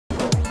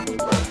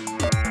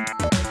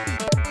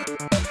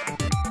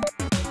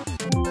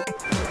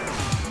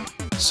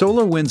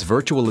SolarWinds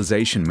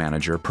Virtualization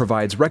Manager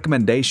provides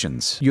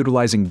recommendations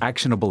utilizing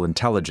actionable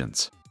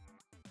intelligence.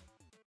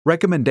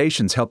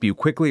 Recommendations help you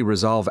quickly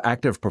resolve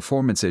active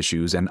performance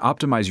issues and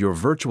optimize your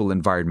virtual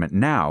environment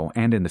now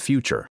and in the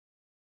future.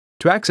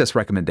 To access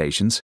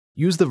recommendations,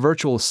 use the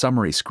Virtual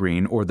Summary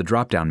screen or the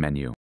drop-down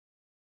menu.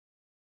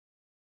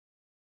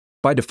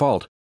 By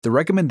default, the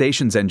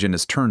Recommendations engine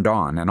is turned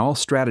on and all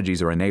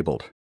strategies are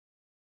enabled.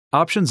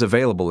 Options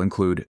available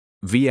include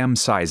VM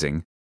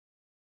sizing,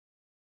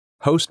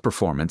 host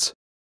performance,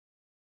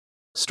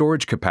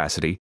 storage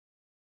capacity,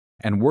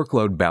 and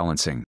workload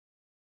balancing.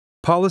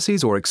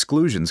 Policies or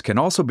exclusions can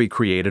also be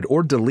created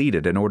or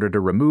deleted in order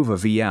to remove a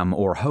VM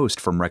or host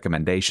from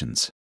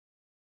recommendations.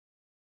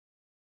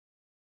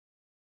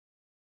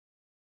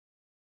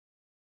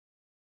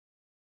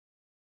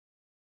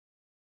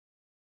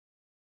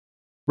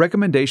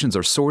 Recommendations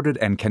are sorted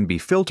and can be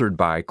filtered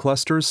by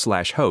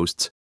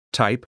clusters/hosts,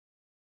 type,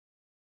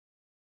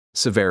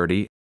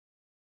 severity,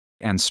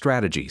 and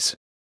strategies.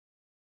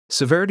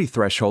 Severity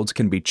thresholds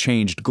can be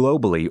changed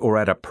globally or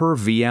at a per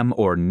VM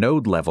or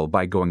node level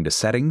by going to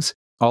Settings,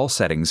 All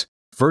Settings,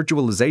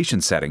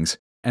 Virtualization Settings,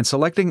 and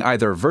selecting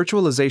either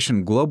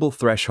Virtualization Global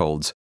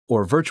Thresholds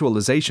or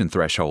Virtualization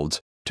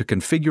Thresholds to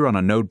configure on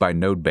a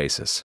node-by-node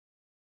basis.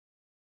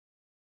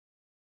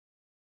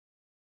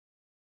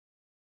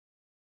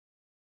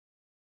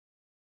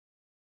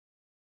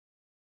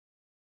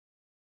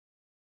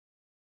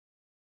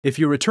 If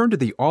you return to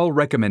the All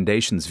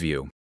Recommendations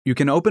view, you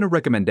can open a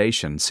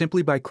recommendation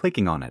simply by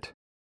clicking on it.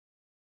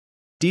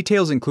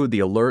 Details include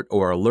the alert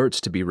or alerts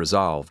to be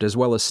resolved, as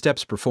well as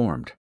steps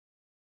performed.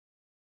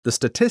 The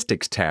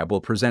Statistics tab will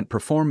present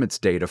performance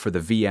data for the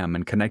VM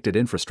and connected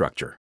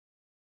infrastructure.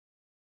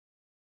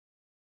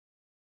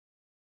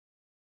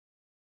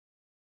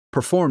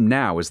 Perform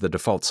Now is the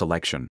default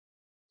selection.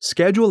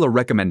 Schedule a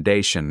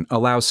recommendation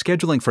allows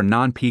scheduling for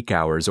non-peak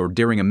hours or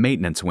during a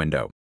maintenance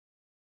window.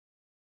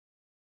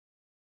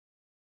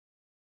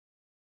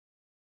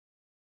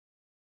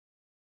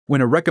 When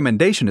a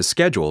recommendation is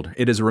scheduled,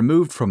 it is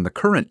removed from the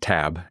Current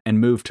tab and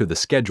moved to the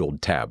Scheduled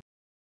tab.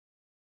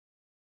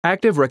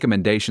 Active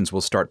recommendations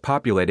will start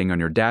populating on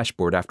your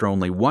dashboard after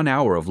only 1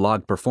 hour of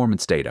logged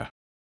performance data.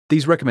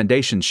 These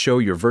recommendations show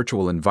your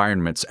virtual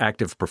environment's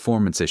active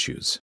performance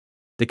issues.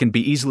 They can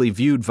be easily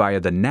viewed via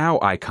the Now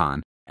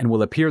icon and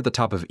will appear at the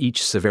top of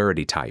each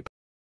severity type.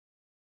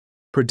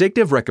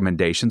 Predictive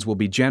recommendations will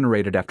be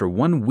generated after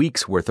 1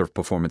 week's worth of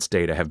performance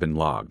data have been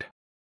logged.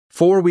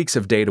 4 weeks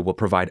of data will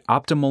provide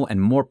optimal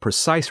and more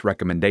precise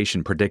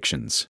recommendation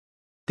predictions.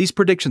 These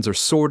predictions are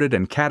sorted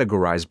and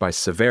categorized by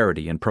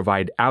severity and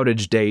provide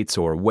outage dates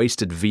or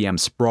wasted VM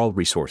sprawl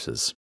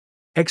resources.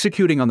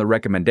 Executing on the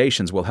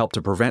recommendations will help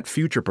to prevent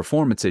future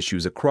performance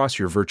issues across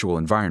your virtual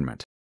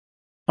environment.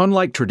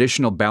 Unlike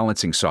traditional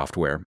balancing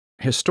software,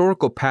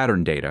 historical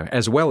pattern data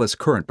as well as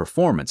current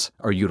performance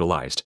are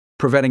utilized,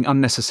 preventing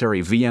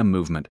unnecessary VM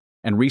movement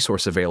and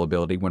resource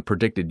availability when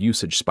predicted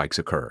usage spikes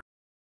occur.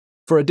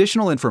 For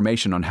additional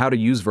information on how to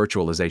use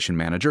Virtualization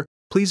Manager,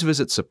 please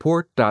visit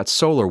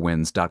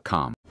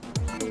support.solarwinds.com.